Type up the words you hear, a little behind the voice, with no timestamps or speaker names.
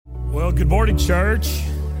Well, good morning, church.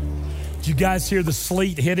 Did you guys hear the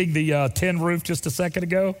sleet hitting the tin roof just a second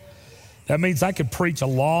ago? That means I could preach a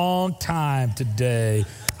long time today.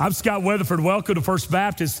 I'm Scott Weatherford. Welcome to First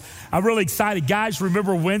Baptist. I'm really excited. Guys,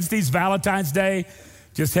 remember Wednesday's Valentine's Day?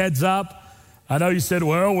 Just heads up. I know you said,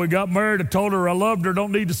 well, we got married. I told her I loved her.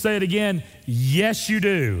 Don't need to say it again. Yes, you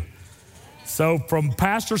do. So from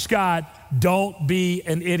Pastor Scott, don't be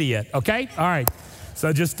an idiot, okay? All right.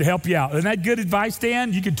 So just to help you out. Isn't that good advice,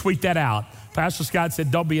 Dan? You can tweet that out. Pastor Scott said,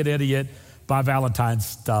 don't be an idiot by Valentine's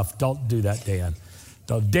stuff. Don't do that, Dan.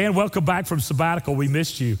 So Dan, welcome back from sabbatical. We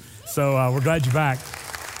missed you. So we're glad you're back.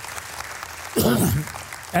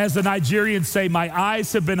 As the Nigerians say, my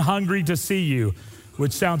eyes have been hungry to see you,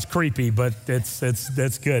 which sounds creepy, but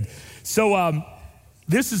that's good. So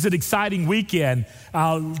this is an exciting weekend.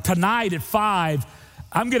 Tonight at 5,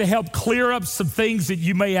 I'm going to help clear up some things that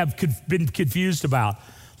you may have been confused about.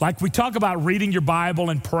 Like we talk about reading your Bible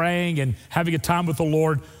and praying and having a time with the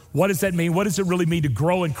Lord. What does that mean? What does it really mean to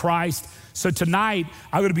grow in Christ? So tonight,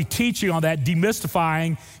 I'm going to be teaching on that,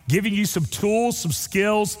 demystifying, giving you some tools, some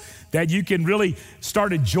skills that you can really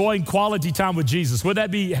start enjoying quality time with Jesus. Would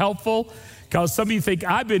that be helpful? Because some of you think,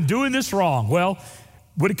 I've been doing this wrong. Well,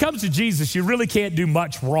 when it comes to Jesus, you really can't do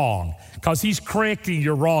much wrong because he's correcting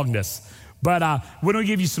your wrongness. But we're going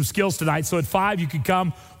to give you some skills tonight. So at 5, you can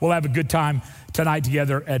come. We'll have a good time tonight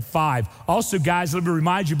together at 5. Also, guys, let me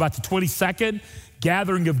remind you about the 22nd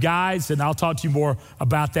gathering of guys, and I'll talk to you more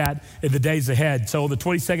about that in the days ahead. So on the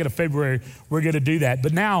 22nd of February, we're going to do that.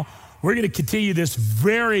 But now we're going to continue this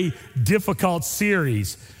very difficult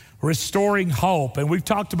series, Restoring Hope. And we've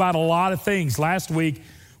talked about a lot of things. Last week,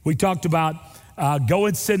 we talked about go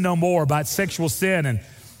and sin no more, about sexual sin. And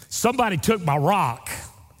somebody took my rock.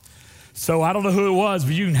 So I don't know who it was,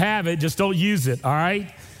 but you can have it. Just don't use it, all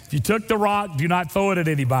right? If you took the rock, do not throw it at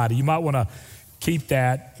anybody. You might want to keep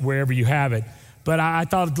that wherever you have it. But I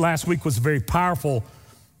thought last week was a very powerful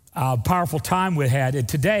time we had. And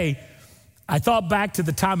today, I thought back to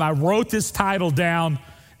the time I wrote this title down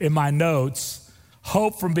in my notes,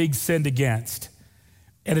 Hope from Being Sinned Against.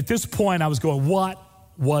 And at this point, I was going, what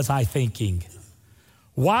was I thinking?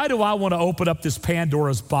 Why do I want to open up this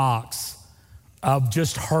Pandora's box of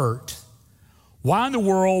just hurt? Why in the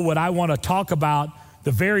world would I want to talk about the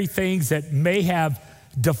very things that may have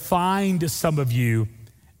defined some of you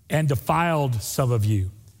and defiled some of you?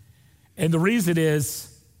 And the reason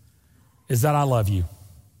is that I love you.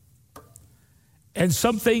 And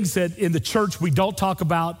some things that in the church we don't talk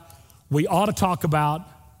about, we ought to talk about,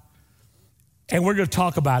 and we're going to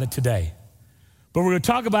talk about it today. But we're going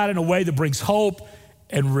to talk about it in a way that brings hope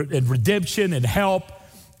and redemption and help,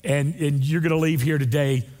 and you're going to leave here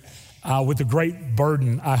today with a great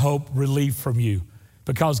burden, I hope, relief from you,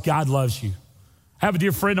 because God loves you. I have a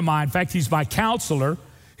dear friend of mine. In fact, he's my counselor.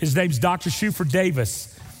 His name's Dr. Shuford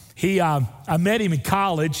Davis. I met him in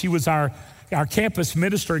college. He was our campus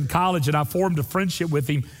minister in college, and I formed a friendship with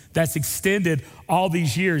him that's extended all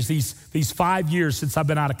these years, these 5 years since I've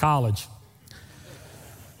been out of college.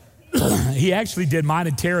 He actually did mine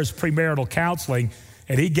and Tara's premarital counseling,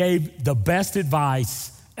 and he gave the best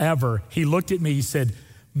advice ever. He looked at me, he said,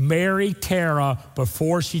 marry Tara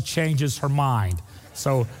before she changes her mind.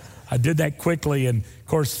 So I did that quickly, and of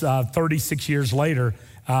course, 36 years later,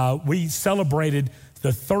 we celebrated the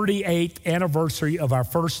 38th anniversary of our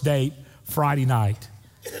first date Friday night.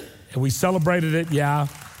 And we celebrated it, yeah.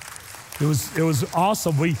 It was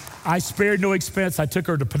awesome. I spared no expense. I took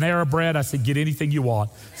her to Panera Bread. I said, get anything you want.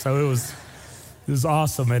 So it was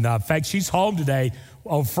awesome. And in fact, she's home today.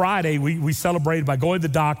 On Friday, we celebrated by going to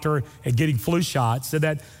the doctor and getting flu shots. And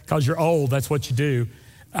that, because you're old, that's what you do.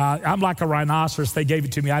 I'm like a rhinoceros. They gave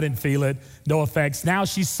it to me. I didn't feel it. No effects. Now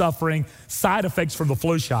she's suffering side effects from the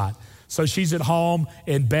flu shot. So she's at home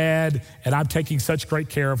in bed, and I'm taking such great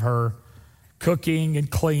care of her, cooking and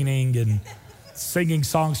cleaning and singing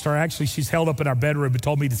songs to her. Actually, she's held up in our bedroom and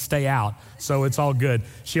told me to stay out. So it's all good.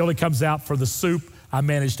 She only comes out for the soup. I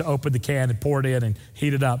managed to open the can and pour it in and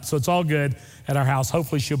heat it up. So it's all good at our house.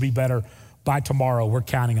 Hopefully she'll be better by tomorrow. We're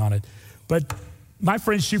counting on it. But my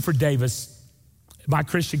friend Shuford Davis, my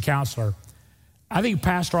Christian counselor, I think a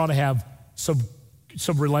pastor ought to have some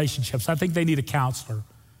relationships. I think they need a counselor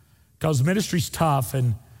because ministry's tough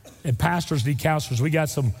and pastors need counselors. We got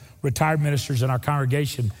some retired ministers in our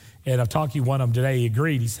congregation, and I've talked to one of them today. He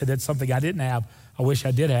agreed. He said, that's something I didn't have. I wish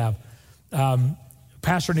I did have.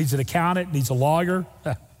 Pastor needs an accountant, needs a lawyer,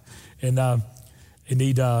 and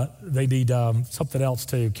they need something else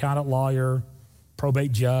too. Accountant, lawyer,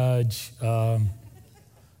 probate judge,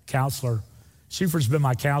 counselor. Shuford's been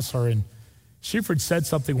my counselor, and Shuford said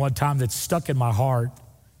something one time that stuck in my heart.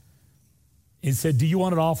 He said, do you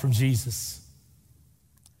want it all from Jesus?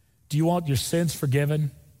 Do you want your sins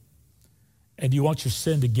forgiven? And do you want your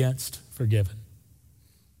sinned against forgiven?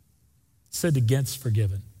 Sinned against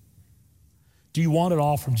forgiven. Do you want it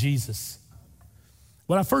all from Jesus?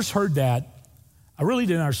 When I first heard that, I really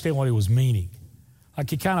didn't understand what he was meaning.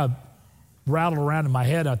 Like, it kind of rattled around in my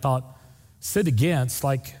head. I thought, sinned against,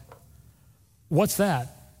 like, what's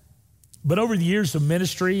that? But over the years of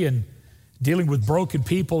ministry and dealing with broken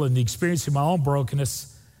people and experiencing my own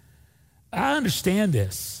brokenness, I understand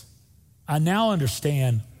this. I now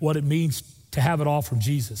understand what it means to have it all from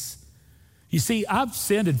Jesus. You see, I've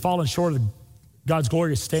sinned and fallen short of God's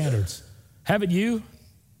glorious standards. Haven't you?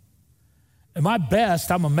 At my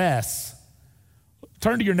best, I'm a mess.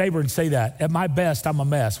 Turn to your neighbor and say that. At my best, I'm a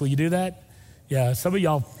mess. Will you do that? Yeah, some of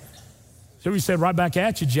you said right back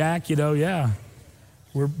at you, Jack. Yeah.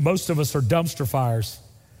 Most of us are dumpster fires.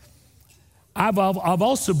 I've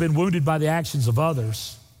also been wounded by the actions of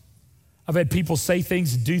others. I've had people say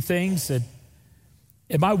things and do things and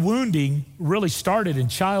my wounding really started in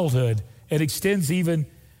childhood. It extends even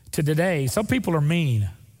to today. Some people are mean.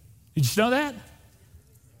 Did you know that?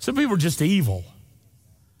 Some people are just evil.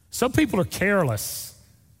 Some people are careless.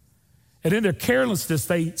 And in their carelessness,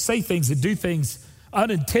 they say things and do things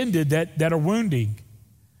unintended that are wounding.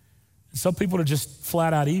 And some people are just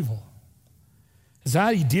flat out evil. So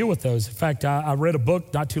how do you deal with those? In fact, I read a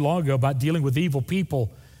book not too long ago about dealing with evil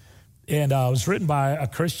people. And it was written by a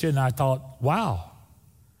Christian. And I thought, wow.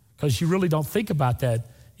 Because you really don't think about that.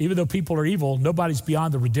 Even though people are evil, nobody's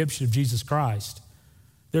beyond the redemption of Jesus Christ.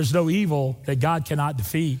 There's no evil that God cannot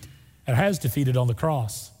defeat and has defeated on the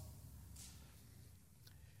cross.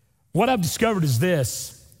 What I've discovered is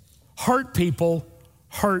this: hurt people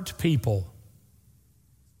hurt people.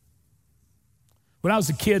 When I was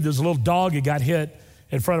a kid, there was a little dog that got hit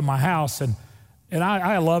in front of my house, and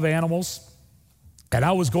I love animals. And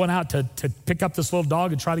I was going out to pick up this little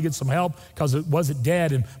dog and try to get some help because it wasn't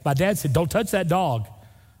dead. And my dad said, don't touch that dog.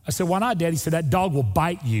 I said, why not, Dad? He said, that dog will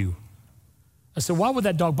bite you. I said, why would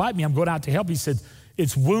that dog bite me? I'm going out to help. He said,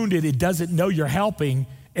 it's wounded. It doesn't know you're helping,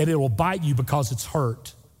 and it will bite you because it's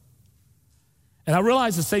hurt. And I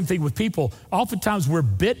realize the same thing with people. Oftentimes we're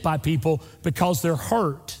bit by people because they're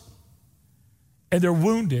hurt and they're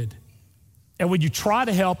wounded. And when you try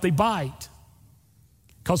to help, they bite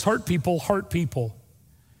because hurt people hurt people.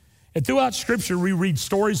 And throughout Scripture, we read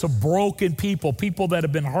stories of broken people, people that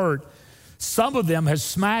have been hurt. Some of them have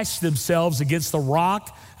smashed themselves against the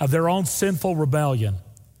rock of their own sinful rebellion,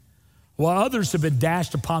 while others have been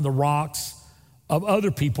dashed upon the rocks of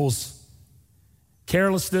other people's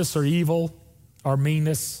carelessness or evil or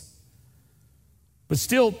meanness. But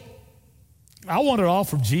still, I want it all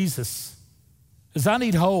from Jesus, because I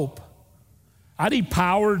need hope. I need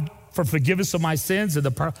power for forgiveness of my sins and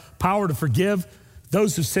the power to forgive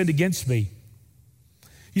those who sinned against me.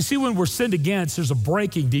 You see, when we're sinned against, there's a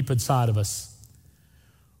breaking deep inside of us.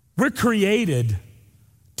 We're created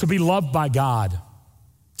to be loved by God.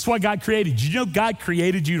 That's why God created you. You know, God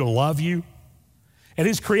created you to love you. And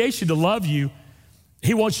his creation to love you,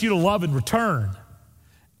 he wants you to love in return.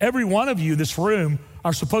 Every one of you in this room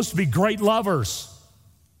are supposed to be great lovers.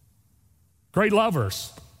 Great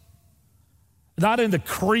lovers. Not in the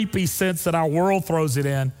creepy sense that our world throws it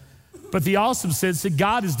in, but the awesome sense that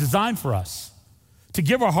God has designed for us to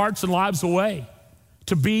give our hearts and lives away,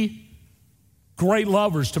 to be great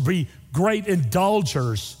lovers, to be great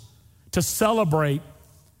indulgers, to celebrate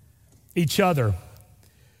each other.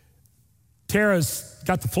 Tara's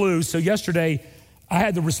got the flu, so yesterday I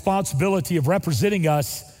had the responsibility of representing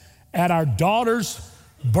us at our daughter's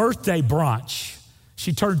birthday brunch.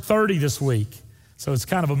 She turned 30 this week, so it's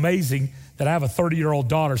kind of amazing that I have a 30-year-old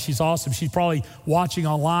daughter. She's awesome. She's probably watching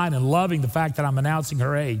online and loving the fact that I'm announcing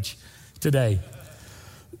her age today.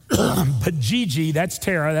 But Gigi, that's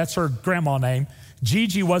Tara, that's her grandma name.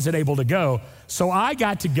 Gigi wasn't able to go, so I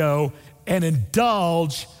got to go and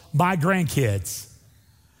indulge my grandkids.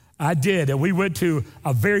 I did, and we went to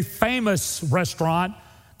a very famous restaurant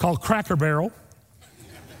called Cracker Barrel.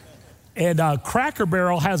 And Cracker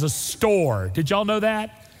Barrel has a store. Did y'all know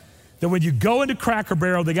that? That when you go into Cracker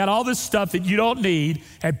Barrel, they got all this stuff that you don't need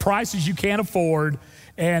at prices you can't afford.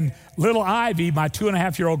 And little Ivy, my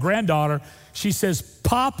 2.5-year-old granddaughter, she says,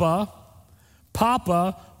 Papa,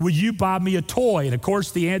 will you buy me a toy? And of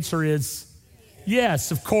course the answer is,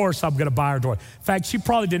 yes, of course I'm gonna buy her a toy. In fact, she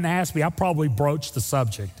probably didn't ask me. I probably broached the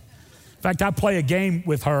subject. In fact, I play a game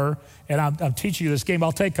with her, and I'm teaching you this game.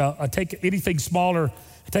 I'll take anything smaller,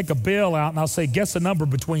 take a bill out, and I'll say, guess a number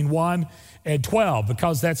between 1 and 12,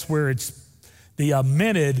 because that's where it's the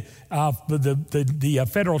minted, the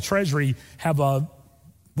federal treasury have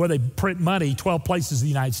where they print money, 12 places in the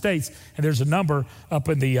United States, and there's a number up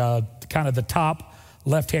in the kind of the top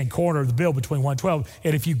left-hand corner of the bill between 1 and 12.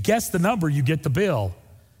 And if you guess the number, you get the bill.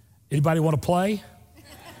 Anybody want to play?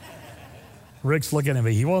 Rick's looking at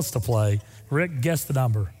me. He wants to play. Rick, guess the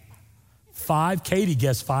number. 5. Katie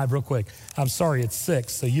guessed 5 real quick. I'm sorry, it's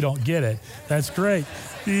 6, so you don't get it. That's great.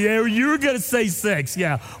 Yeah, you were going to say 6.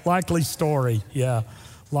 Yeah, likely story. Yeah,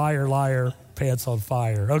 liar, liar, pants on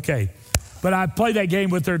fire. Okay, but I played that game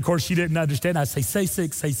with her. Of course, she didn't understand. I say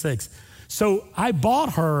 6, say 6. So I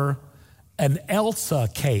bought her an Elsa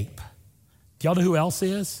cape. Do y'all know who Elsa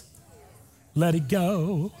is? Let it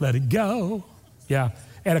go, let it go. Yeah,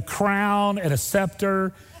 and a crown and a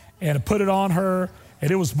scepter, and I put it on her, and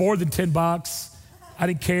it was more than $10. I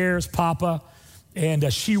didn't care, it's Papa.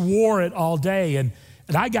 And she wore it all day, and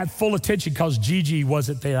I got full attention because Gigi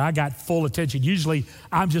wasn't there. I got full attention. Usually,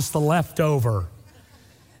 I'm just the leftover.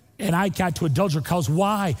 And I got to indulge her because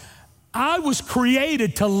why? I was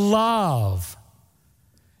created to love,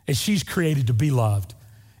 and she's created to be loved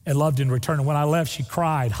and loved in return. And when I left, she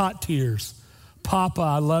cried, hot tears. Papa,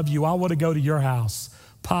 I love you. I want to go to your house.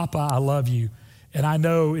 Papa, I love you. And I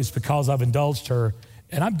know it's because I've indulged her,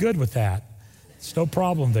 and I'm good with that. It's no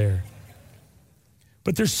problem there.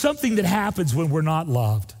 But there's something that happens when we're not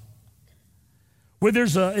loved. When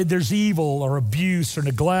there's evil or abuse or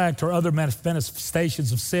neglect or other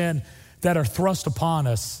manifestations of sin that are thrust upon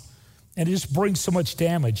us, and it just brings so much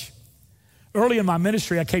damage. Early in my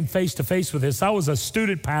ministry, I came face to face with this. I was a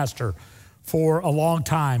student pastor for a long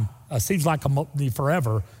time. Seems like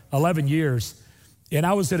forever, 11 years. And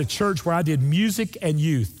I was at a church where I did music and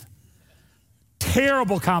youth.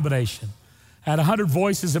 Terrible combination. I had 100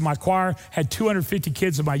 voices in my choir, had 250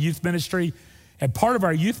 kids in my youth ministry. And part of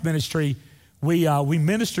our youth ministry, we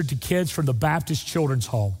ministered to kids from the Baptist Children's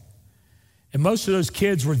Home. And most of those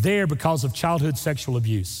kids were there because of childhood sexual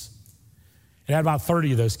abuse. And I had about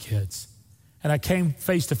 30 of those kids. And I came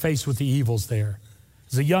face to face with the evils there.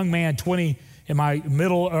 As a young man, 20, in my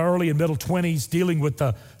early and middle 20s, dealing with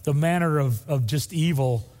the manner of just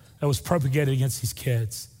evil that was propagated against these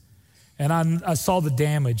kids. And I saw the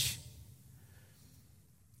damage.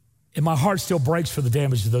 And my heart still breaks for the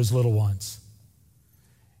damage to those little ones.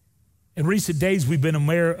 In recent days, we've been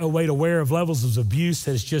aware of levels of abuse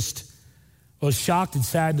that has just shocked and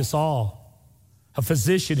saddened us all. A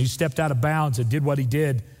physician who stepped out of bounds and did what he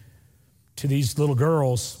did to these little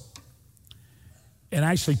girls. And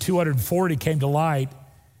actually 240 came to light.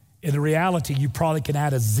 In the reality, you probably can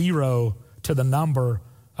add a 0 to the number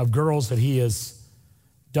of girls that he has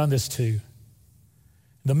done this to.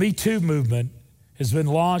 The Me Too movement has been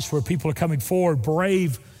launched where people are coming forward,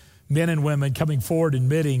 brave men and women coming forward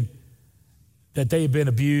admitting that they have been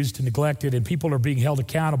abused and neglected, and people are being held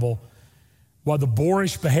accountable, while the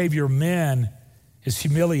boorish behavior of men is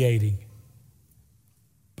humiliating.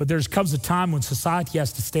 But there comes a time when society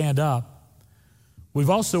has to stand up. We've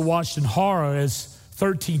also watched in horror as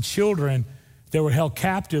 13 children that were held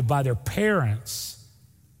captive by their parents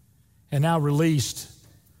and now released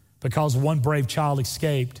because one brave child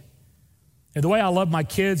escaped. And the way I love my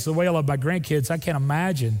kids, the way I love my grandkids, I can't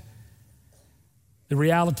imagine the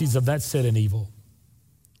realities of that sin and evil.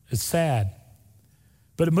 It's sad.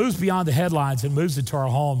 But it moves beyond the headlines. It moves into our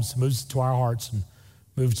homes, it moves into our hearts, and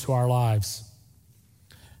moves to our lives.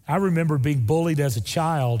 I remember being bullied as a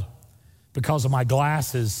child because of my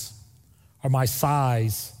glasses or my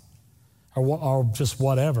size or just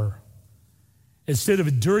whatever. Instead of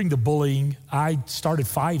enduring the bullying, I started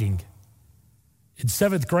fighting. In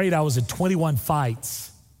 7th grade, I was in 21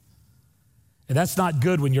 fights. And that's not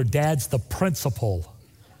good when your dad's the principal.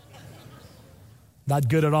 Not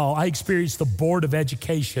good at all. I experienced the Board of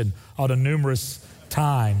Education on numerous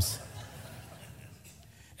times.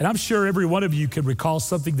 And I'm sure every one of you can recall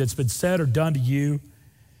something that's been said or done to you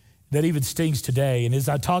that even stings today. And as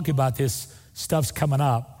I talk about this, stuff's coming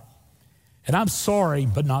up. And I'm sorry,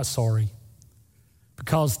 but not sorry.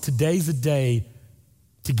 Because today's the day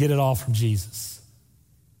to get it all from Jesus.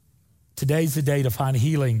 Today's the day to find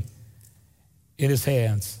healing in his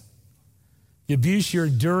hands. The abuse you're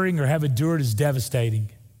enduring or have endured is devastating.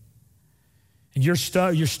 And you're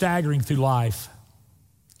staggering through life.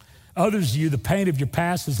 Others of you, the pain of your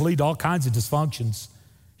past has led to all kinds of dysfunctions.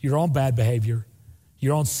 Your own bad behavior,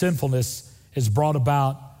 your own sinfulness is brought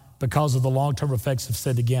about because of the long-term effects of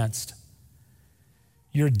sin against.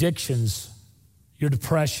 Your addictions, your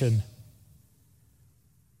depression,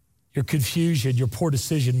 your confusion, your poor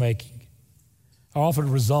decision-making are often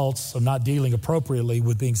results of not dealing appropriately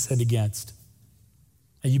with being sinned against.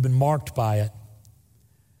 And you've been marked by it.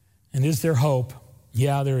 And is there hope?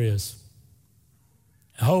 Yeah, there is.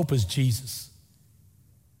 Hope is Jesus.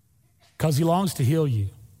 because he longs to heal you.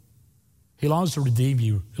 He longs to redeem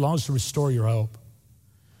you. He longs to restore your hope.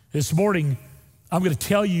 This morning, I'm going to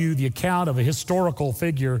tell you the account of a historical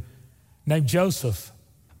figure named Joseph,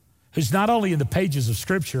 who's not only in the pages of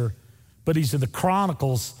Scripture, but he's in the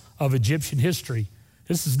chronicles of Egyptian history.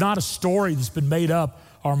 This is not a story that's been made up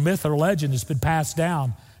or myth or legend that's been passed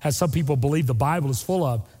down, as some people believe the Bible is full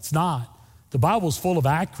of. It's not. The Bible is full of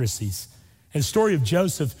accuracies. And the story of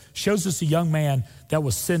Joseph shows us a young man that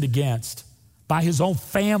was sinned against by his own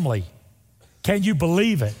family. Can you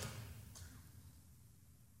believe it?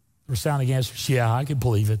 The resounding answer is, yeah, I can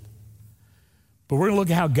believe it. But we're going to look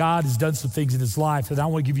at how God has done some things in his life, and I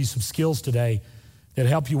want to give you some skills today that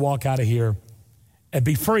help you walk out of here and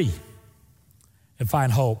be free and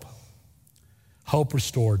find hope. Hope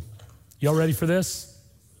restored. Y'all ready for this?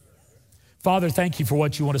 Father, thank you for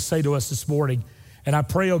what you want to say to us this morning. And I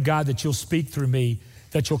pray, oh God, that you'll speak through me,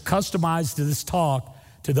 that you'll customize to this talk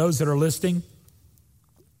to those that are listening,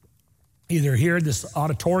 either here in this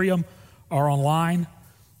auditorium or online,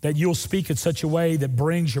 that you'll speak in such a way that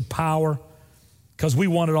brings your power, because we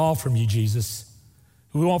want it all from you, Jesus.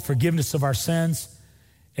 We want forgiveness of our sins,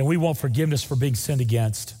 and we want forgiveness for being sinned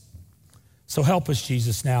against. So help us,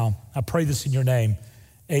 Jesus, now. I pray this in your name.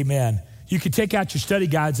 Amen. You can take out your study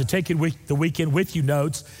guides and take it the weekend with you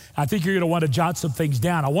notes. I think you're going to want to jot some things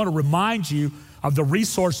down. I want to remind you of the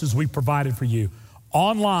resources we provided for you.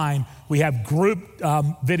 Online, we have group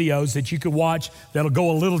videos that you can watch that'll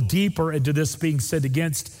go a little deeper into this being sinned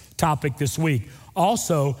against topic this week.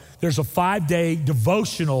 Also, there's a 5-day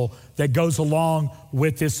devotional that goes along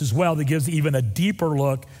with this as well that gives even a deeper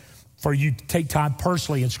look for you to take time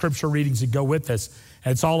personally in scripture readings and go with this.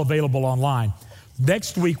 And it's all available online.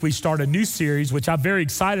 Next week, we start a new series, which I'm very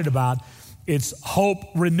excited about. It's Hope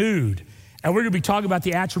Renewed. And we're going to be talking about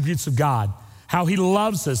the attributes of God, how he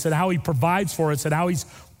loves us and how he provides for us and how he's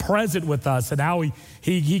present with us and how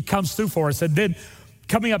he comes through for us. And then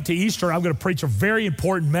coming up to Easter, I'm going to preach a very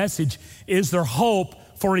important message. Is there hope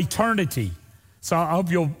for eternity? So I hope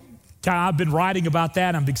I've been writing about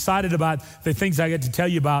that. I'm excited about the things I get to tell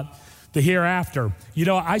you about the hereafter. You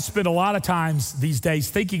know, I spend a lot of times these days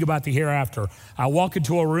thinking about the hereafter. I walk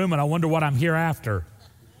into a room and I wonder what I'm hereafter.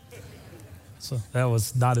 So that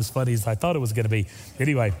was not as funny as I thought it was going to be.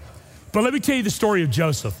 Anyway, but let me tell you the story of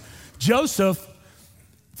Joseph. Joseph,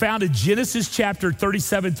 found in Genesis chapter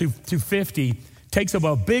 37 through 50, takes up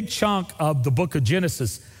a big chunk of the book of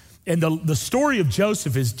Genesis. And the story of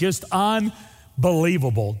Joseph is just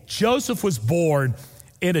unbelievable. Joseph was born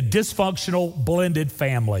in a dysfunctional, blended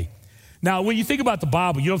family. Now, when you think about the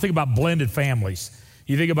Bible, you don't think about blended families.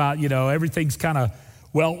 You think about, everything's kind of,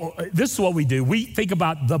 this is what we do. We think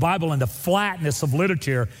about the Bible in the flatness of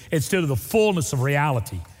literature instead of the fullness of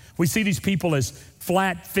reality. We see these people as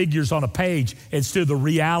flat figures on a page instead of the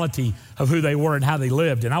reality of who they were and how they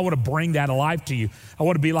lived. And I want to bring that alive to you. I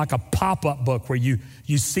want to be like a pop-up book where you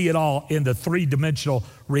see it all in the three-dimensional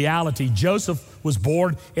reality. Joseph was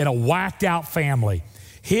born in a whacked-out family.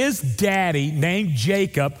 His daddy, named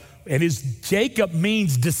Jacob, and Jacob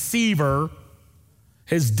means deceiver.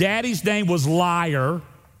 His daddy's name was liar,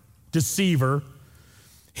 deceiver.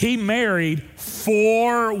 He married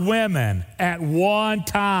 4 women at one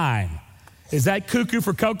time. Is that cuckoo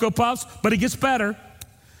for Cocoa Puffs? But it gets better.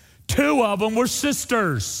 2 of them were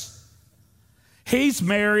sisters. He's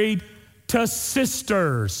married to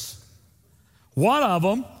sisters. One of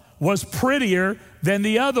them was prettier than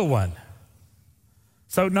the other one.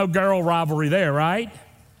 So no girl rivalry there, right?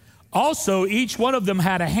 Also, each one of them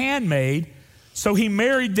had a handmaid, so he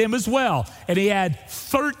married them as well. And he had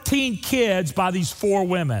 13 kids by these 4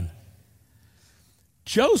 women.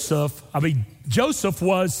 Joseph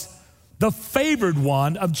was the favored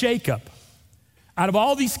one of Jacob. Out of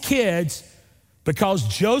all these kids, because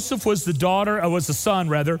Joseph was the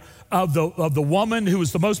son of the woman who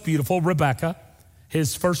was the most beautiful, Rebecca,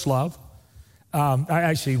 his first love,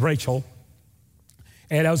 actually Rachel,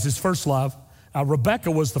 and that was his first love. Rebecca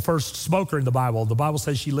was the first smoker in the Bible. The Bible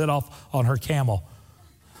says she lit off on her camel.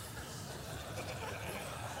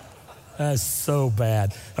 That's so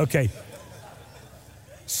bad. Okay.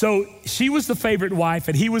 So she was the favorite wife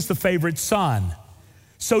and he was the favorite son.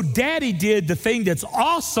 So daddy did the thing that's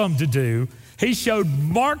awesome to do. He showed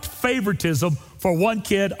marked favoritism for one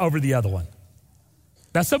kid over the other one.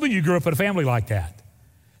 Now, some of you grew up in a family like that.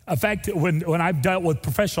 In fact, when I've dealt with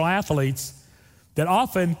professional athletes, that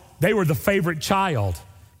often they were the favorite child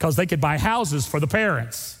because they could buy houses for the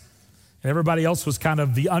parents. And everybody else was kind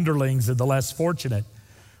of the underlings and the less fortunate.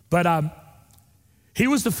 But he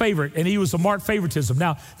was the favorite, and he was a marked favoritism.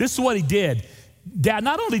 Now, this is what he did.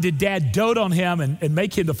 not only did dad dote on him and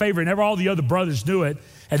make him the favorite, and all the other brothers knew it,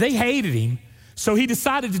 and they hated him, so he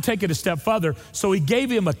decided to take it a step further. So he gave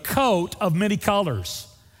him a coat of many colors.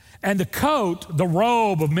 And the coat, the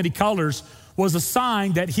robe of many colors, was a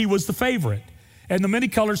sign that he was the favorite. And the many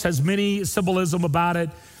colors has many symbolism about it.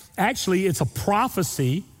 Actually, it's a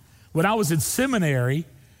prophecy. When I was in seminary,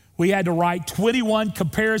 we had to write 21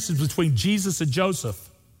 comparisons between Jesus and Joseph.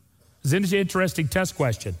 It's an interesting test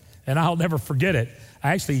question, and I'll never forget it.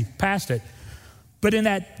 I actually passed it. But in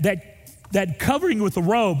that covering with the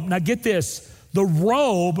robe, now get this, the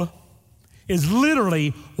robe is literally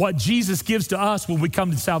what Jesus gives to us when we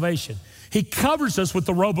come to salvation. He covers us with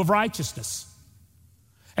the robe of righteousness.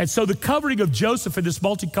 And so the covering of Joseph in this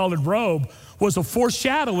multicolored robe was a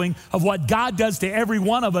foreshadowing of what God does to every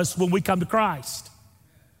one of us when we come to Christ.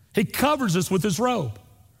 He covers us with his robe,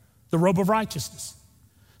 the robe of righteousness.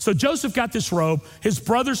 So Joseph got this robe, his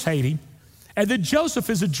brothers hate him, and then Joseph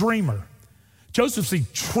is a dreamer. Joseph's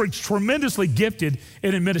tremendously gifted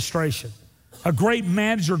in administration, a great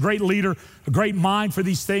manager, a great leader, a great mind for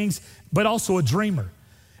these things, but also a dreamer.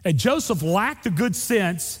 And Joseph lacked the good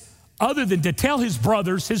sense other than to tell his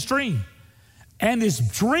brothers his dream. And his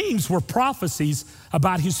dreams were prophecies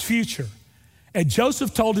about his future. And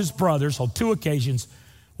Joseph told his brothers on 2 occasions,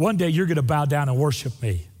 one day you're gonna bow down and worship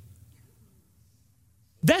me.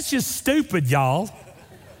 That's just stupid, y'all.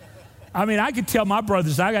 I mean, I could tell my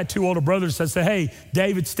brothers, I got 2 older brothers that say, hey,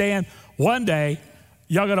 David, Stan, one day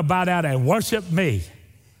y'all gonna bow down and worship me.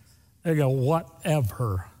 They go,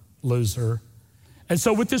 whatever, loser. And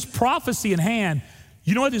so with this prophecy in hand,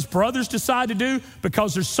 you know what his brothers decide to do?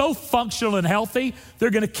 Because they're so functional and healthy, they're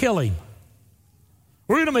gonna kill him.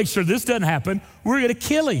 We're gonna make sure this doesn't happen. We're gonna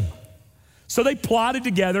kill him. So they plotted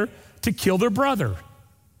together to kill their brother.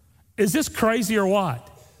 Is this crazy or what?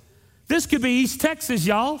 This could be East Texas,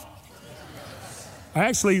 y'all.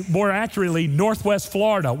 Actually, more accurately, Northwest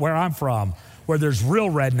Florida, where I'm from, where there's real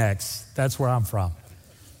rednecks. That's where I'm from.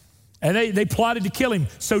 And they plotted to kill him.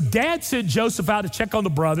 So dad sent Joseph out to check on the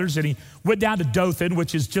brothers, and he went down to Dothan,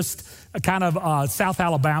 which is just a kind of South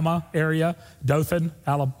Alabama area. Dothan,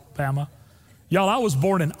 Alabama. Y'all, I was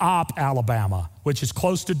born in Opp, Alabama, which is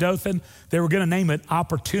close to Dothan. They were gonna name it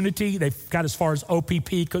Opportunity. They got as far as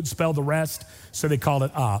OPP, couldn't spell the rest, so they called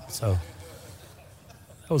it Opp. So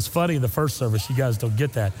that was funny in the first service. You guys don't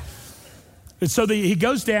get that. And so he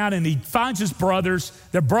goes down and he finds his brothers.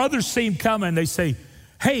 Their brothers see him coming. They say,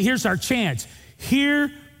 hey, here's our chance.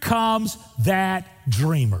 Here comes that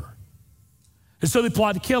dreamer. And so they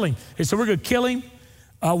plot to kill him. They said, we're gonna kill him.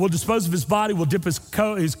 We'll dispose of his body. We'll dip his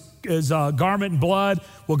garment in blood.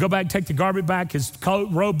 We'll go back and take the garment back, his coat,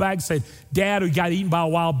 robe back, say, Dad, we got eaten by a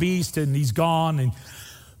wild beast and he's gone. And,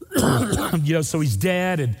 so he's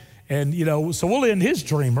dead. And so we'll end his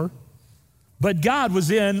dreamer. But God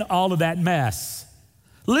was in all of that mess.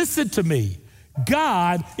 Listen to me.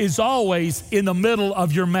 God is always in the middle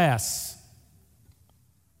of your mess.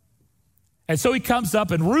 And so he comes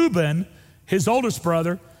up, and Reuben, his oldest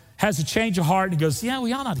brother, has a change of heart and goes, yeah,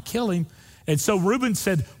 we ought not to kill him. And so Reuben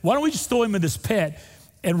said, why don't we just throw him in this pit?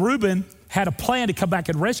 And Reuben had a plan to come back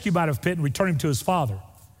and rescue him out of the pit and return him to his father.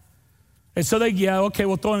 And so okay,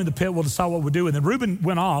 we'll throw him in the pit. We'll decide what we'll do. And then Reuben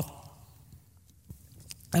went off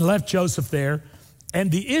and left Joseph there.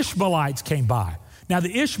 And the Ishmaelites came by. Now,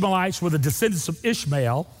 the Ishmaelites were the descendants of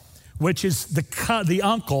Ishmael, which is the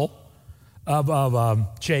uncle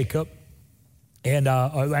of Jacob, and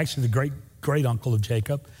actually the great uncle of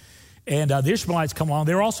Jacob. And the Ishmaelites come along.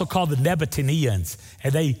 They were also called the Nebattanians,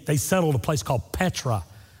 and they settled a place called Petra,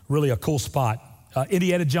 really a cool spot.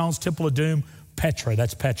 Indiana Jones, Temple of Doom, Petra,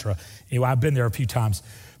 that's Petra. Anyway, I've been there a few times.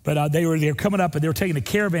 But they were coming up, and they were taking a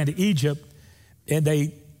caravan to Egypt, and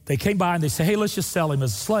they came by and they said, hey, let's just sell him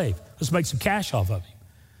as a slave. Let's make some cash off of him.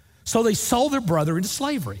 So they sold their brother into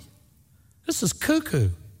slavery. This is cuckoo.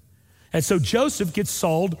 And so Joseph gets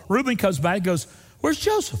sold. Reuben comes back and goes, where's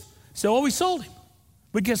Joseph? So, we sold him.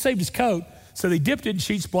 We could have saved his coat. So they dipped it in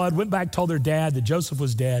sheep's blood, went back, told their dad that Joseph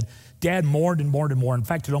was dead. Dad mourned and mourned and mourned. In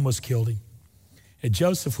fact, it almost killed him. And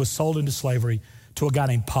Joseph was sold into slavery to a guy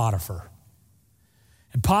named Potiphar.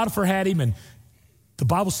 And Potiphar had him, and the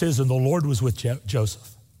Bible says, and the Lord was with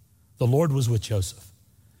Joseph. The Lord was with Joseph.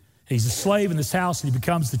 He's a slave in this house, and he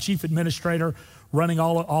becomes the chief administrator, running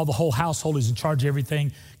all the whole household. He's in charge of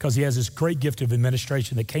everything because he has this great gift of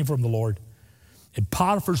administration that came from the Lord. And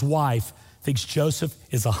Potiphar's wife thinks Joseph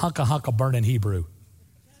is a hunk of burning Hebrew.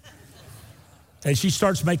 And she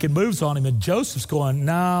starts making moves on him, and Joseph's going,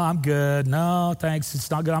 no, I'm good. No, thanks, it's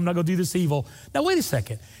not good. I'm not going to do this evil. Now, wait a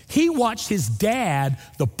second. He watched his dad,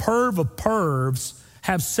 the perv of pervs,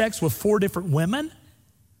 have sex with 4 different women?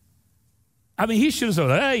 I mean, he should have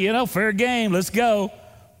said, hey, fair game, let's go.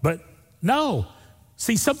 But no.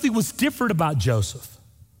 See, something was different about Joseph.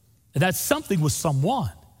 And that something was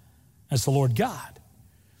someone. That's the Lord God.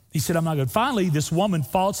 He said, I'm not good. Finally, this woman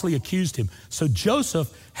falsely accused him. So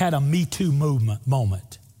Joseph had a Me Too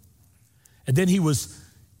moment. And then he was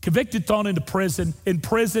convicted, thrown into prison. In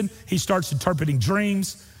prison, he starts interpreting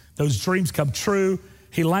dreams. Those dreams come true.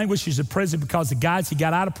 He languishes in prison because the guys he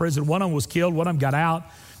got out of prison, one of them was killed, one of them got out.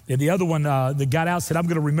 And the other one that got out said, I'm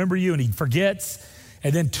going to remember you, and he forgets.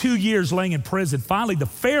 And then 2 years laying in prison, finally the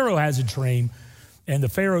Pharaoh has a dream, and the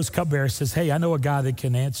Pharaoh's cupbearer says, hey, I know a guy that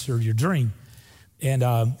can answer your dream. And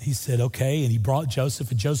he said, okay, and he brought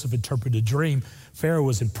Joseph, and Joseph interpreted a dream. Pharaoh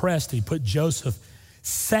was impressed, and he put Joseph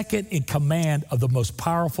second in command of the most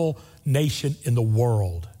powerful nation in the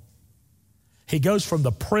world. He goes from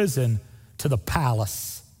the prison to the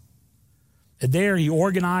palace. And there he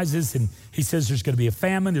organizes, and he says there's going to be a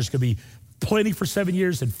famine, there's going to be plenty for 7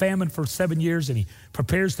 years and famine for 7 years, and he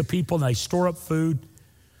prepares the people, and they store up food.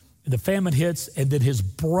 And the famine hits, and then his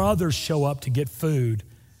brothers show up to get food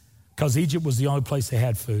because Egypt was the only place they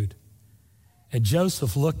had food. And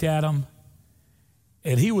Joseph looked at him,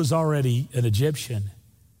 and he was already an Egyptian.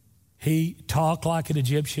 He talked like an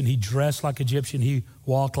Egyptian. He dressed like an Egyptian. He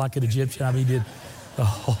walked like an Egyptian. I mean, he did the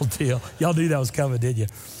whole deal. Y'all knew that was coming, didn't you?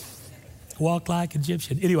 Walked like an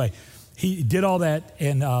Egyptian. Anyway, he did all that,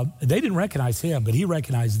 and they didn't recognize him, but he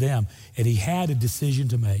recognized them, and he had a decision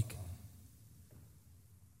to make.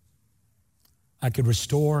 I could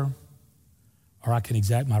restore, or I can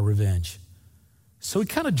exact my revenge. So he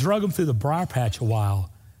kind of drug him through the briar patch a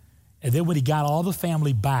while. And then when he got all the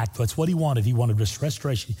family back, that's what he wanted. He wanted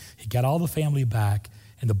restoration. He got all the family back,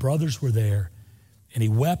 and the brothers were there, and he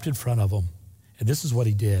wept in front of them. And this is what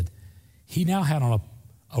he did. He now had on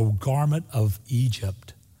a garment of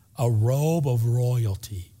Egypt, a robe of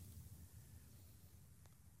royalty.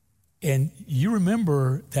 And you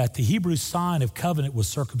remember that the Hebrew sign of covenant was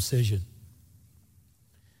circumcision.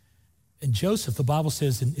 And Joseph, the Bible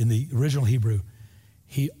says in the original Hebrew,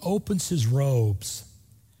 he opens his robes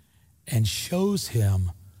and shows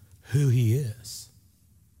him who he is.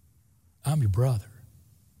 I'm your brother,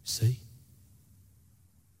 see?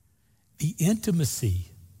 The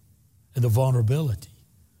intimacy and the vulnerability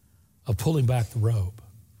of pulling back the robe.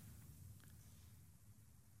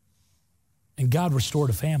 And God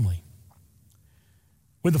restored a family.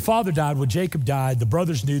 When the father died, when Jacob died, the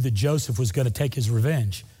brothers knew that Joseph was going to take his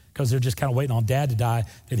revenge because they're just kind of waiting on dad to die,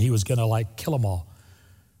 and he was going to kill them all.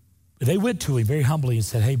 But they went to him very humbly and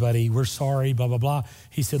said, hey, buddy, we're sorry, blah, blah, blah.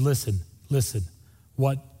 He said, listen,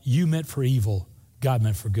 what you meant for evil, God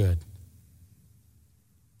meant for good.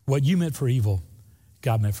 What you meant for evil,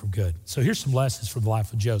 God meant for good. So here's some lessons from the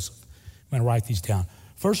life of Joseph. I'm going to write these down.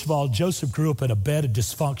 First of all, Joseph grew up in a bed of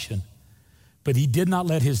dysfunction, but he did not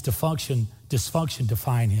let his dysfunction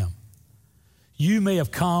define him. You may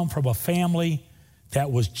have come from a family that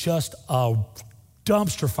was just a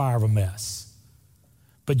dumpster fire of a mess,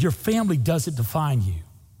 but your family doesn't define you.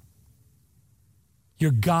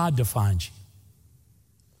 Your God defines you.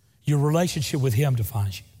 Your relationship with him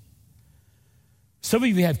defines you. Some of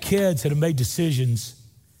you have kids that have made decisions,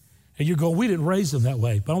 and you're going, we didn't raise them that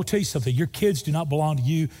way. But I want to tell you something. Your kids do not belong to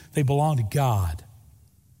you. They belong to God.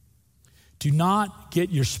 Do not get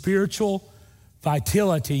your spiritual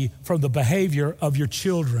vitality from the behavior of your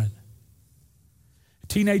children.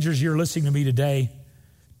 Teenagers, you're listening to me today,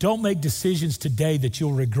 don't make decisions today that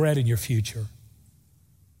you'll regret in your future.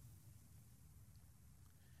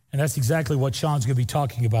 And that's exactly what Sean's going to be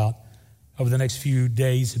talking about over the next few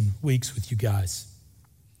days and weeks with you guys.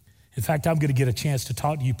 In fact, I'm going to get a chance to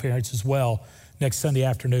talk to you parents as well next Sunday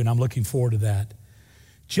afternoon. I'm looking forward to that.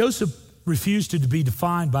 Joseph refused to be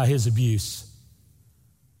defined by his abuse.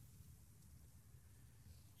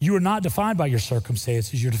 You are not defined by your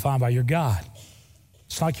circumstances. You're defined by your God.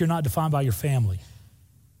 It's like you're not defined by your family.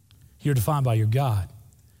 You're defined by your God.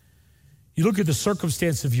 You look at the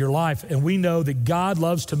circumstance of your life, and we know that God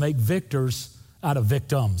loves to make victors out of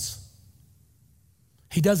victims.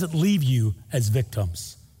 He doesn't leave you as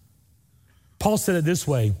victims. Paul said it this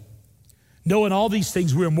way, knowing all these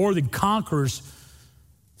things, we are more than conquerors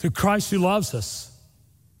through Christ who loves us.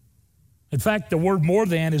 In fact, the word more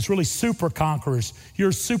than is really super conquerors. You're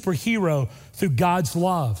a superhero through God's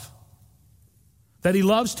love. That he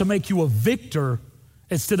loves to make you a victor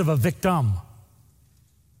instead of a victim.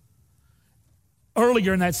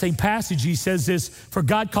 Earlier in that same passage, he says this, for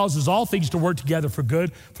God causes all things to work together for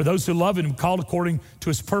good for those who love him, called according to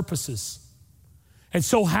his purposes. And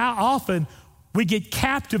so how often we get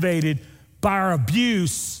captivated by our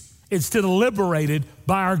abuse instead of liberated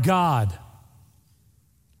by our God.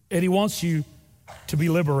 And he wants you to be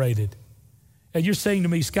liberated. And you're saying to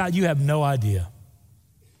me, Scott, you have no idea.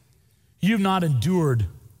 You've not endured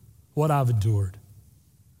what I've endured.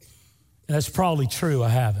 And that's probably true, I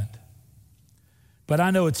haven't. But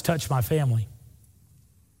I know it's touched my family.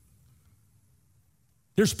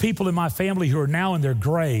 There's people in my family who are now in their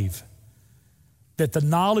grave that the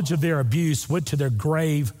knowledge of their abuse went to their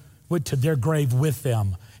grave with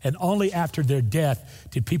them. And only after their death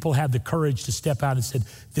did people have the courage to step out and say,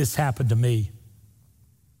 this happened to me.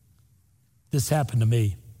 This happened to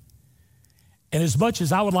me. And as much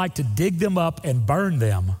as I would like to dig them up and burn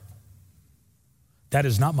them, that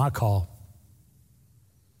is not my call.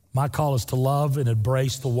 My call is to love and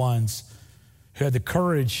embrace the ones who had the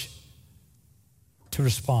courage to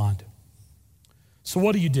respond. So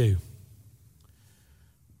what do?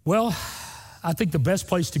 Well, I think the best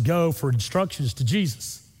place to go for instruction is to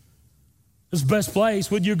Jesus. It's the best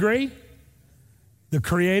place, wouldn't you agree? The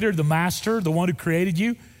creator, the master, the one who created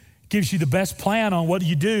you, gives you the best plan on what do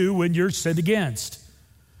you do when you're sinned against.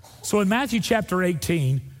 So in Matthew chapter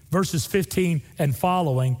 18, verses 15 and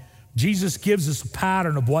following, Jesus gives us a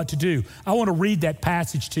pattern of what to do. I want to read that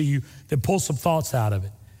passage to you, then pull some thoughts out of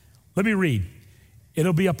it. Let me read.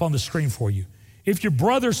 It'll be up on the screen for you. If your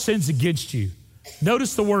brother sins against you,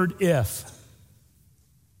 notice the word if.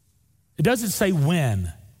 It doesn't say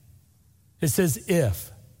when. It says if.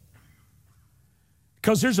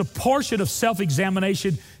 Because there's a portion of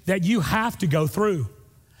self-examination that you have to go through.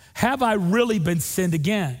 Have I really been sinned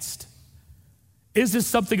against? Is this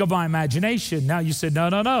something of my imagination? Now you said,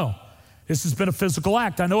 no. This has been a physical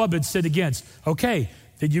act. I know I've been sinned against. Okay,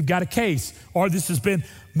 then you've got a case. Or this has been,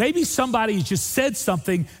 maybe somebody has just said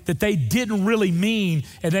something that they didn't really mean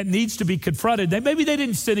and that needs to be confronted. Maybe they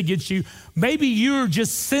didn't sin against you. Maybe you're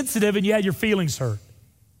just sensitive and you had your feelings hurt.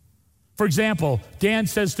 For example, Dan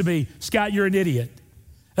says to me, Scott, you're an idiot.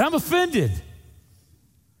 And I'm offended.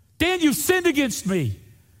 Dan, you've sinned against me.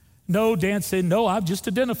 No, Dan said, no, I've just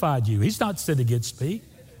identified you. He's not sinned against me.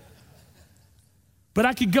 But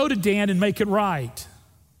I could go to Dan and make it right.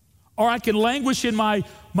 Or I can languish in my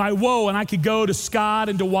woe, and I could go to Scott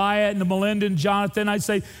and to Wyatt and to Melinda and Jonathan. I'd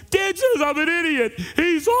say, Dan says I'm an idiot.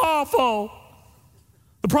 He's awful.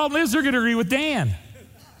 The problem is they're going to agree with Dan.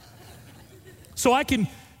 So I can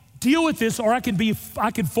deal with this, or I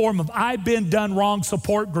can form an I've been done wrong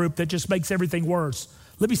support group that just makes everything worse.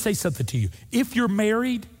 Let me say something to you. If you're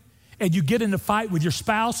married and you get in a fight with your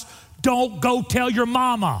spouse, don't go tell your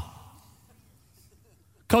mama.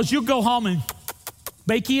 Because you'll go home and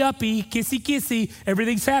bakey uppy, kissy kissy,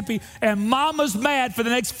 everything's happy, and mama's mad for the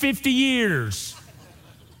next 50 years.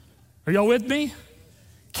 Are y'all with me?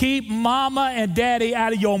 Keep mama and daddy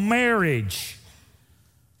out of your marriage.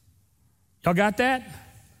 Y'all got that?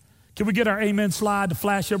 Can we get our amen slide to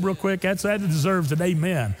flash up real quick? That deserves an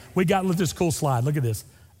amen. Look at this cool slide. Look at this.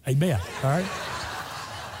 Amen. All right?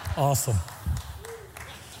 Awesome.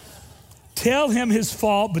 Tell him his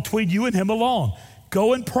fault between you and him alone.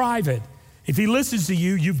 Go in private. If he listens to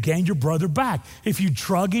you, you've gained your brother back. If you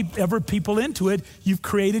drug other people into it, you've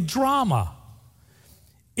created drama.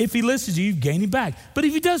 If he listens to you, you've gained him back. But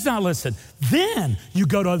if he does not listen, then you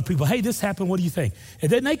go to other people. Hey, this happened. What do you think? And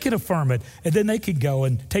then they can affirm it. And then they can go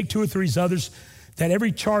and take 2 or 3 others, that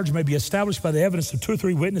every charge may be established by the evidence of 2 or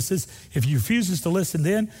 3 witnesses. If he refuses to listen,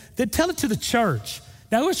 then tell it to the church.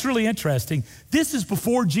 Now, it's really interesting. This is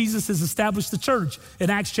before Jesus has established the church in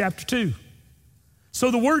Acts chapter 2. So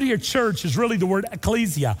the word here, church, is really the word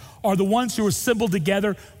ecclesia, or the ones who are assembled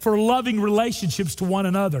together for loving relationships to one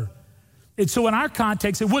another. And so in our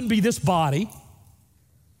context, it wouldn't be this body.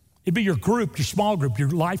 It'd be your group, your small group, your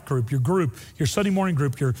life group, your Sunday morning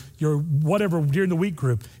group, your whatever during the week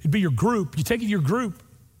group. It'd be your group. You take it to your group.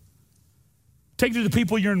 Take it to the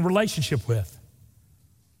people you're in relationship with.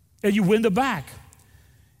 And you win them back.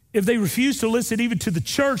 If they refuse to listen even to the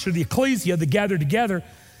church or the ecclesia that gather together,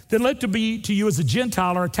 then let them be to you as a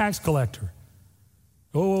Gentile or a tax collector.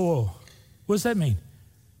 Whoa. What does that mean?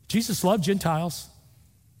 Jesus loved Gentiles.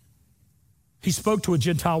 He spoke to a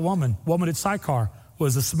Gentile woman at Sychar,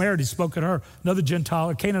 was a Samaritan. He spoke to her. Another Gentile,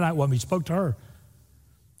 a Canaanite woman, he spoke to her.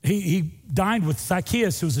 He dined with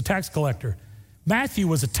Zacchaeus, who was a tax collector. Matthew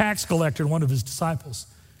was a tax collector and one of his disciples.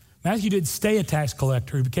 Matthew didn't stay a tax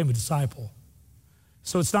collector. He became a disciple.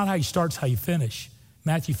 So it's not how you start, it's how you finish.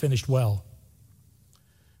 Matthew finished well.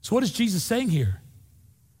 So what is Jesus saying here?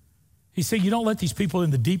 He's saying you don't let these people in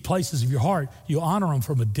the deep places of your heart. You honor them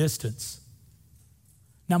from a distance.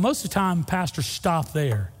 Now, most of the time, pastors stop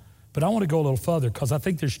there, but I want to go a little further because I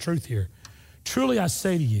think there's truth here. Truly, I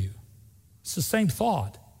say to you, it's the same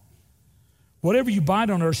thought. Whatever you bind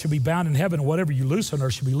on earth should be bound in heaven, and whatever you loose on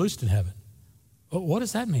earth should be loosed in heaven. Well, what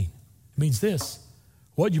does that mean? It means this: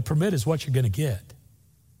 what you permit is what you're going to get.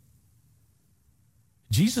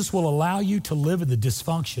 Jesus will allow you to live in the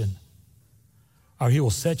dysfunction, or he will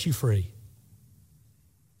set you free.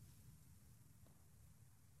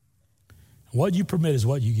 What you permit is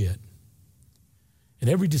what you get. And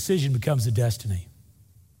every decision becomes a destiny.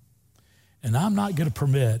 And I'm not going to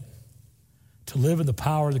permit to live in the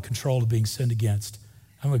power and the control of being sinned against.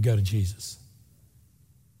 I'm going to go to Jesus.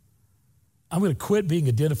 I'm going to quit being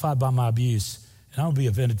identified by my abuse, and I'm going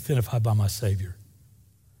to be identified by my Savior.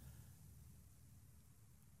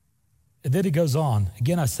 And then it goes on.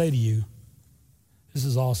 Again, I say to you, this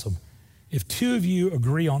is awesome. If two of you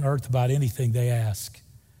agree on earth about anything they ask,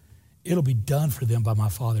 it'll be done for them by my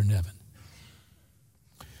Father in heaven.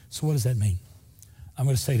 So what does that mean? I'm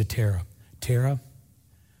going to say to Tara,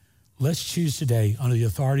 let's choose today, under the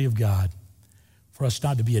authority of God, for us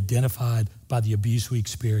not to be identified by the abuse we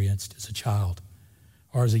experienced as a child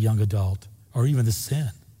or as a young adult or even the sin.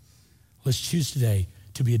 Let's choose today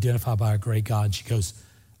to be identified by our great God. And she goes,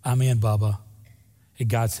 I'm in, Bubba. And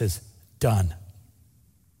God says, done.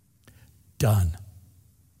 Done.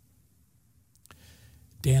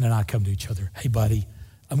 Dan and I come to each other. Hey, buddy,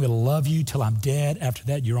 I'm going to love you till I'm dead. After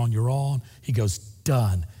that, you're on your own. He goes,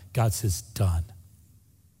 done. God says, done.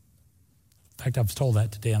 In fact, I've told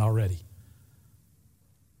that to Dan already.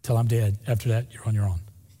 Till I'm dead. After that, you're on your own.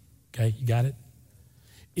 Okay, you got it?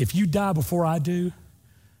 If you die before I do,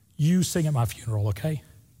 you sing at my funeral, okay?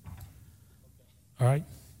 All right?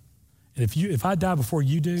 And if I die before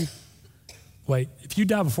you do, if you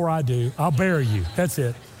die before I do, I'll bury you. That's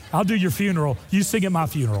it. I'll do your funeral. You sing at my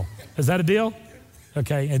funeral. Is that a deal?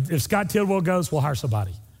 Okay, and if Scott Tidwell goes, we'll hire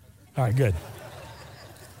somebody. All right, good.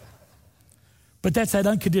 But that's that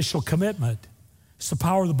unconditional commitment. It's the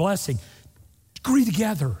power of the blessing. Agree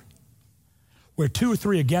together. Where two or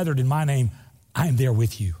three are gathered in my name, I am there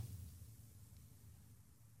with you.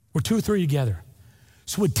 Where two or three are together.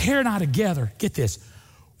 So when Tara and I together, get this,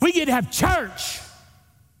 we get to have church.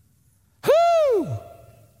 Whoo!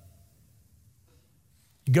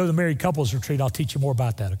 You go to the married couples retreat, I'll teach you more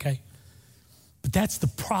about that, okay? But that's the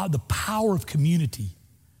power of community.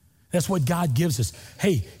 That's what God gives us.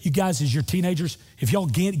 Hey, you guys, as your teenagers, if y'all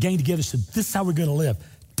gang together, so this is how we're going to live.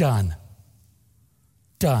 Done.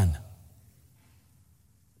 Done.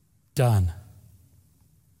 Done.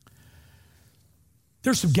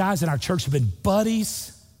 There's some guys in our church who have been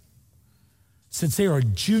buddies since they were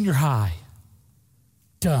in junior high.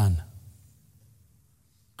 Done.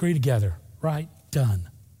 Agree together, right? Done.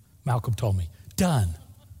 Malcolm told me. Done.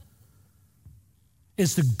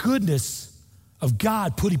 It's the goodness of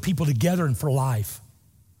God putting people together and for life.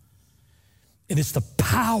 And it's the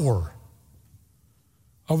power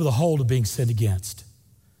over the whole of being sinned against.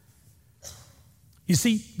 You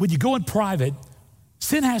see, when you go in private,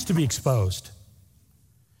 sin has to be exposed.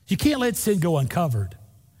 You can't let sin go uncovered.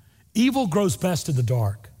 Evil grows best in the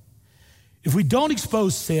dark. If we don't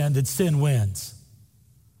expose sin, then sin wins.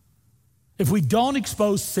 If we don't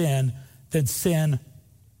expose sin, then sin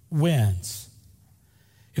wins.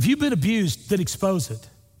 If you've been abused, then expose it.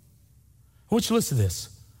 I want you to listen to this.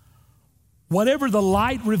 Whatever the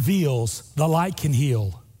light reveals, the light can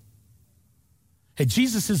heal. Hey,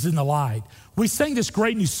 Jesus is in the light. We sang this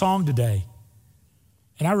great new song today.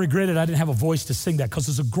 And I regretted I didn't have a voice to sing that because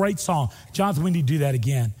it's a great song. Jonathan, we need to do that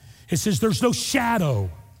again. It says, there's no shadow.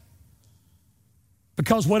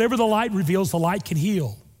 Because whatever the light reveals, the light can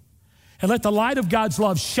heal. And let the light of God's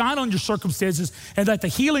love shine on your circumstances, and let the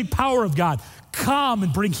healing power of God come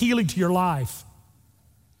and bring healing to your life.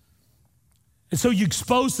 And so you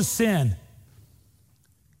expose the sin.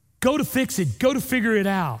 Go to fix it. Go to figure it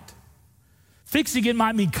out. Fixing it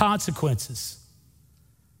might mean consequences.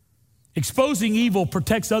 Exposing evil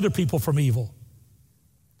protects other people from evil.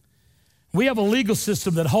 We have a legal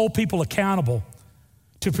system that holds people accountable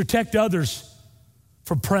to protect others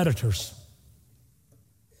from predators.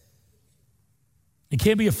 You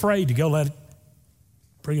can't be afraid to go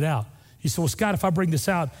bring it out. You say, well, Scott, if I bring this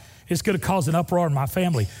out, it's going to cause an uproar in my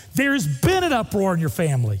family. There's been an uproar in your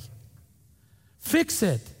family. Fix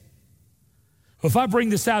it. If I bring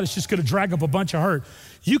this out, it's just going to drag up a bunch of hurt.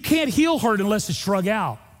 You can't heal hurt unless it's drug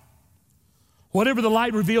out. Whatever the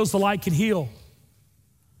light reveals, the light can heal.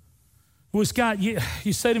 Well, Scott, you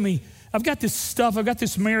say to me, I've got this stuff, I've got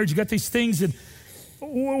this marriage, I've got these things, and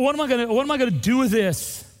what am I going to do with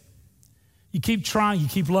this? You keep trying, you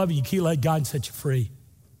keep loving, you keep letting God set you free.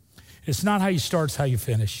 It's not how you start, it's how you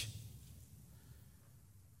finish.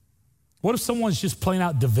 What if someone's just plain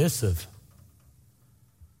out divisive?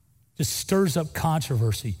 Just stirs up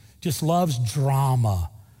controversy, just loves drama.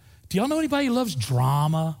 Do y'all know anybody who loves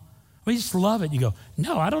drama? We just love it. You go,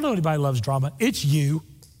 no, I don't know anybody who loves drama. It's you.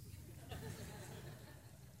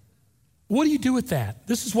 What do you do with that?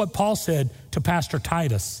 This is what Paul said to Pastor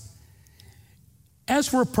Titus. As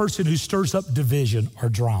for a person who stirs up division or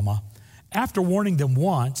drama, after warning them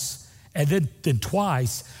once and then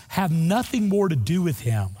twice, have nothing more to do with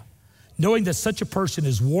him. Knowing that such a person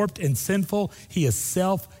is warped and sinful, he is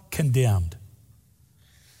self-condemned.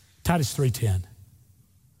 Titus 3:10.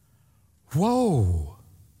 Whoa.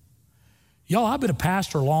 Y'all, I've been a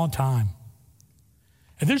pastor a long time.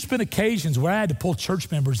 And there's been occasions where I had to pull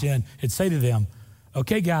church members in and say to them,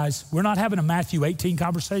 okay, guys, we're not having a Matthew 18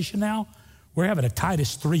 conversation now. We're having a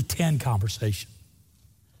Titus 3:10 conversation.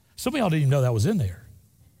 Some of y'all didn't even know that was in there.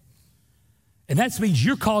 And that means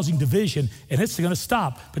you're causing division, and it's going to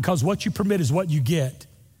stop because what you permit is what you get.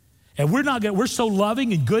 And we're so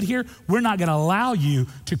loving and good here, we're not going to allow you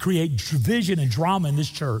to create division and drama in this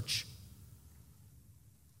church.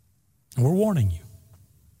 And we're warning you.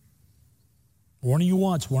 Warning you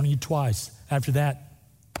once, warning you twice. After that,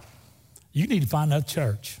 you need to find another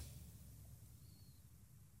church.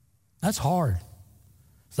 That's hard.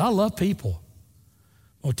 Because I love people.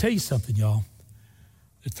 I'll tell you something, y'all.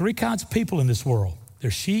 There's three kinds of people in this world.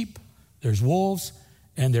 There's sheep, there's wolves,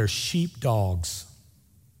 and there's sheepdogs.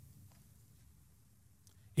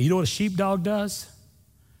 And you know what a sheepdog does?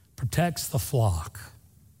 Protects the flock.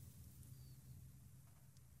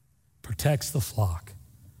 Protects the flock.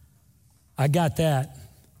 I got that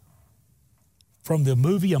from the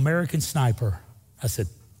movie American Sniper. I said,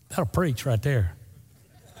 that'll preach right there.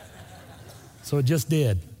 So it just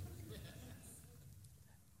did.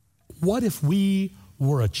 What if we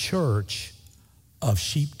were a church of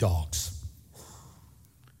sheepdogs?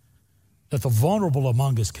 That the vulnerable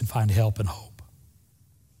among us can find help and hope.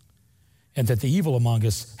 And that the evil among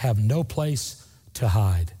us have no place to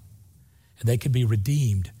hide. And they can be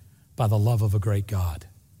redeemed by the love of a great God.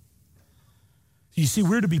 You see,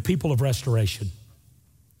 we're to be people of restoration,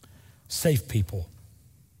 safe people.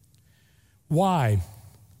 Why?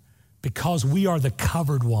 Because we are the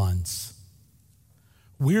covered ones.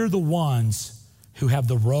 We're the ones who have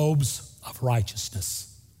the robes of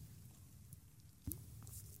righteousness.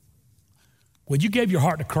 When you gave your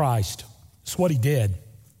heart to Christ, that's what he did.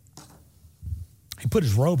 He put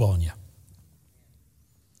his robe on you.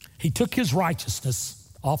 He took his righteousness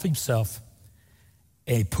off himself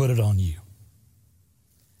and he put it on you.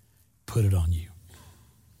 Put it on you.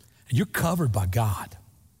 And you're covered by God.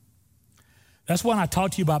 That's when I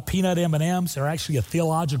talk to you about peanut M&Ms. They're actually a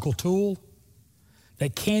theological tool.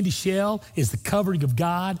 That candy shell is the covering of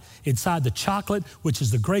God inside the chocolate, which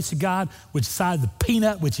is the grace of God, which is inside the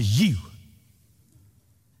peanut, which is you.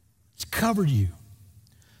 It's covered you.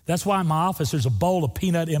 That's why in my office there's a bowl of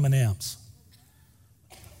peanut M&Ms.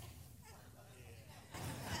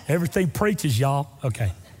 Everything preaches, y'all.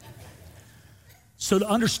 Okay. So to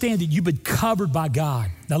understand that you've been covered by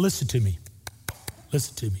God. Now listen to me.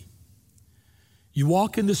 Listen to me. You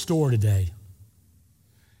walk in the store today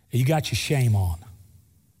and you got your shame on.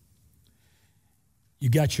 You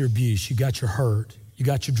got your abuse, you got your hurt, you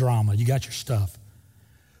got your drama, you got your stuff.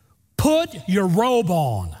 Put your robe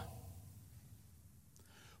on.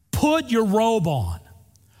 Put your robe on.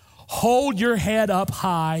 Hold your head up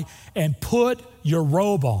high and put your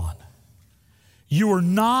robe on. You are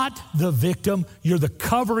not the victim, you're the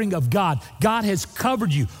covering of God. God has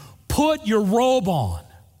covered you. Put your robe on.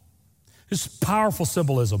 This is powerful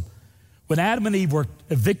symbolism. When Adam and Eve were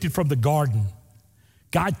evicted from the garden,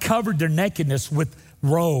 God covered their nakedness with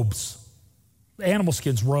robes, animal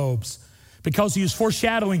skins robes, because he was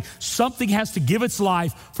foreshadowing something has to give its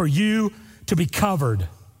life for you to be covered.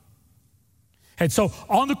 And so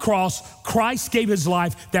on the cross, Christ gave his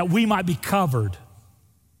life that we might be covered.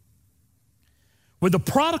 When the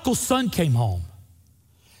prodigal son came home,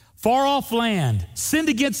 far off land, sinned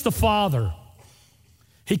against the father,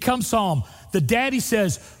 he comes home. The daddy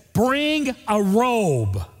says, bring a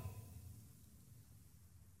robe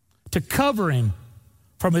to cover him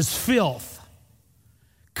from his filth,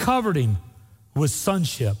 covered him with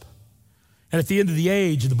sonship. And at the end of the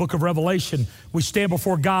age, in the book of Revelation, we stand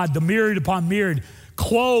before God, the myriad upon myriad,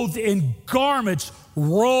 clothed in garments,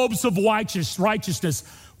 robes of righteousness,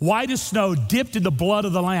 white as snow, dipped in the blood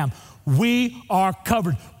of the Lamb. We are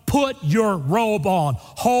covered. Put your robe on.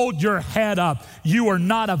 Hold your head up. You are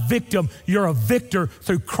not a victim. You're a victor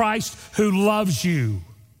through Christ who loves you.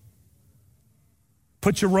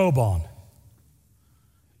 Put your robe on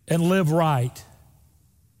and live right.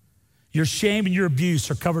 Your shame and your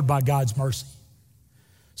abuse are covered by God's mercy.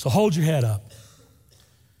 So hold your head up.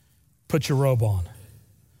 Put your robe on.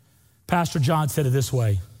 Pastor John said it this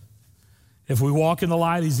way. If we walk in the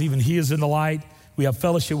light, as even he is in the light, we have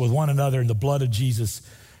fellowship with one another, and the blood of Jesus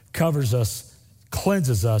covers us,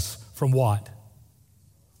 cleanses us from what?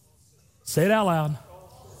 Say it out loud.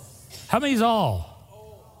 How many is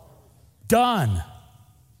all? Done.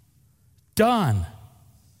 Done.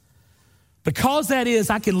 Because that is,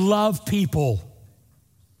 I can love people.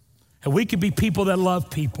 And we can be people that love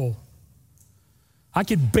people. I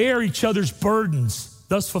can bear each other's burdens,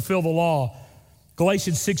 thus fulfill the law.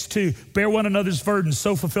 Galatians 6:2, bear one another's burdens,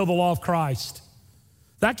 so fulfill the law of Christ.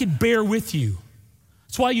 That can bear with you.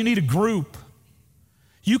 That's why you need a group.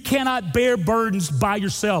 You cannot bear burdens by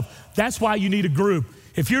yourself. That's why you need a group.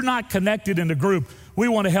 If you're not connected in a group, we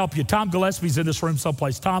want to help you. Tom Gillespie's in this room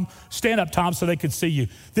someplace. Tom, stand up, Tom, so they can see you.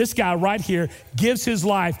 This guy right here gives his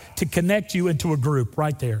life to connect you into a group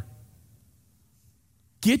right there.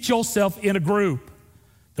 Get yourself in a group.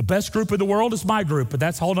 The best group in the world is my group, but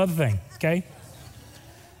that's a whole other thing, okay?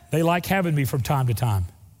 They like having me from time to time.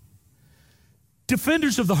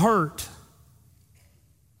 Defenders of the hurt.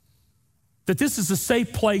 That this is a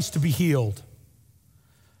safe place to be healed.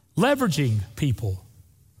 Leveraging people.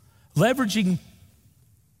 Leveraging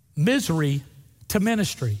misery to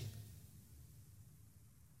ministry.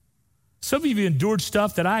 Some of you have endured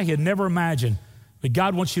stuff that I had never imagined, but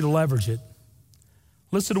God wants you to leverage it.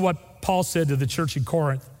 Listen to what Paul said to the church in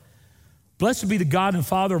Corinth. Blessed be the God and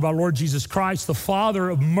Father of our Lord Jesus Christ, the Father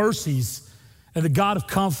of mercies and the God of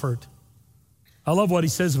comfort. I love what he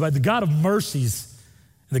says about the God of mercies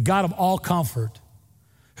and the God of all comfort,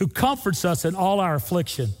 who comforts us in all our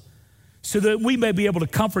affliction, so that we may be able to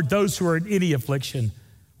comfort those who are in any affliction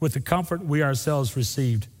with the comfort we ourselves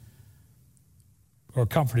received or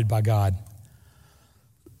comforted by God.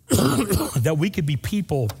 That we could be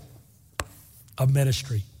people of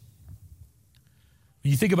ministry. When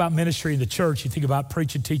you think about ministry in the church, you think about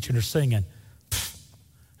preaching, teaching, or singing. There's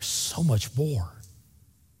so much more.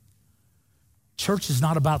 Church is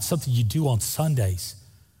not about something you do on Sundays.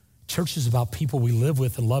 Church is about people we live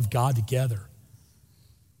with and love God together.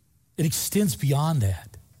 It extends beyond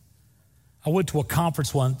that. I went to a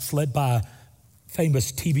conference once led by a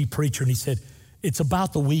famous TV preacher, and he said, it's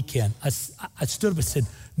about the weekend. I stood up and said,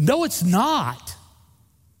 no, it's not.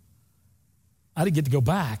 I didn't get to go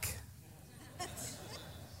back.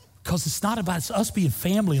 Because it's not about us being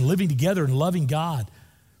family and living together and loving God.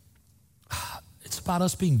 It's about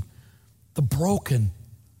us being the broken,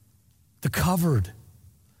 the covered,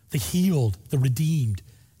 the healed, the redeemed.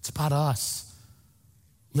 It's about us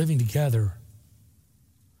living together.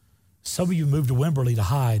 Some of you moved to Wimberley to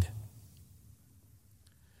hide.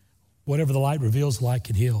 Whatever the light reveals, the light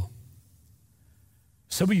can heal.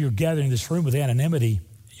 Some of you are gathering in this room with anonymity.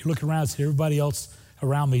 You look around and say, everybody else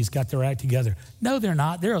around me has got their act together. No, they're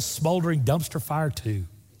not. They're a smoldering dumpster fire too.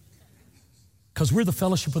 Because we're the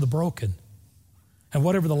fellowship of the broken. And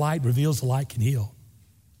whatever the light reveals, the light can heal.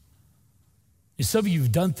 And some of you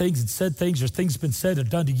have done things and said things, or things have been said or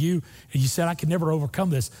done to you, and you said, I can never overcome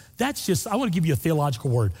this. That's just, I want to give you a theological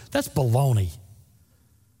word. That's baloney.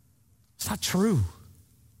 It's not true.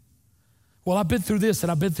 Well, I've been through this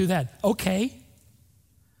and I've been through that. Okay.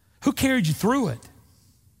 Who carried you through it?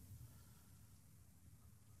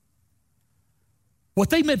 What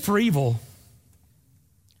they meant for evil,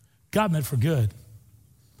 God meant for good.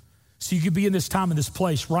 So you could be in this time, in this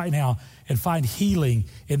place right now and find healing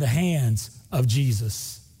in the hands of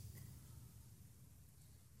Jesus.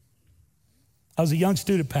 I was a young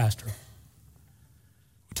student pastor.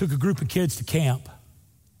 We took a group of kids to camp.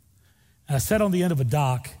 And I sat on the end of a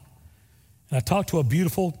dock and I talked to a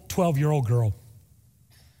beautiful 12-year-old girl.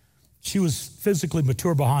 She was physically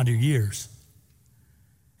mature behind her years.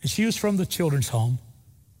 And she was from the children's home.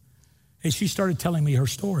 And she started telling me her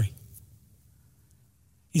story.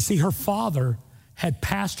 You see, her father had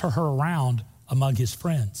passed her around among his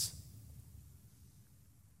friends.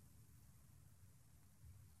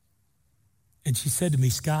 And she said to me,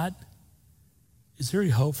 Scott, is there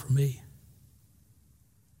any hope for me?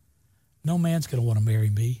 No man's going to want to marry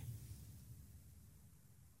me.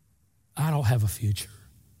 I don't have a future.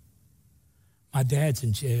 My dad's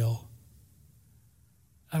in jail.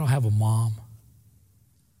 I don't have a mom.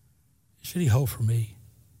 Is there any hope for me?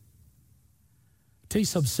 I'll tell you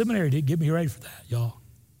something, seminary didn't get me ready for that, y'all.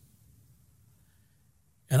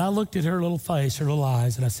 And I looked at her little face, her little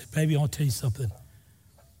eyes, and I said, baby, I want to tell you something.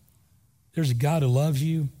 There's a God who loves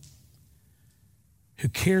you, who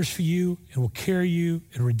cares for you, and will carry you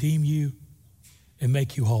and redeem you and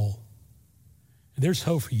make you whole. And there's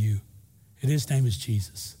hope for you, and his name is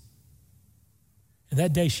Jesus. And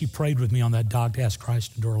that day she prayed with me on that dock to ask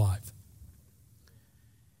Christ into her life.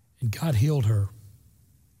 And God healed her.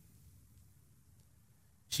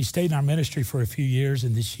 She stayed in our ministry for a few years,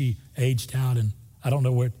 and then she aged out, and I don't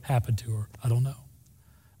know what happened to her. I don't know.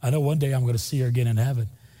 I know one day I'm going to see her again in heaven,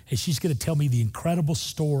 and she's going to tell me the incredible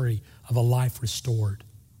story of a life restored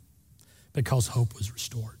because hope was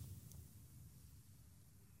restored.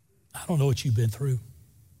 I don't know what you've been through,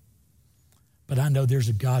 but I know there's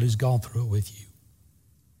a God who's gone through it with you,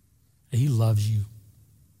 and he loves you,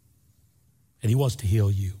 and he wants to heal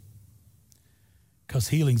you because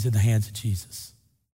healing's in the hands of Jesus.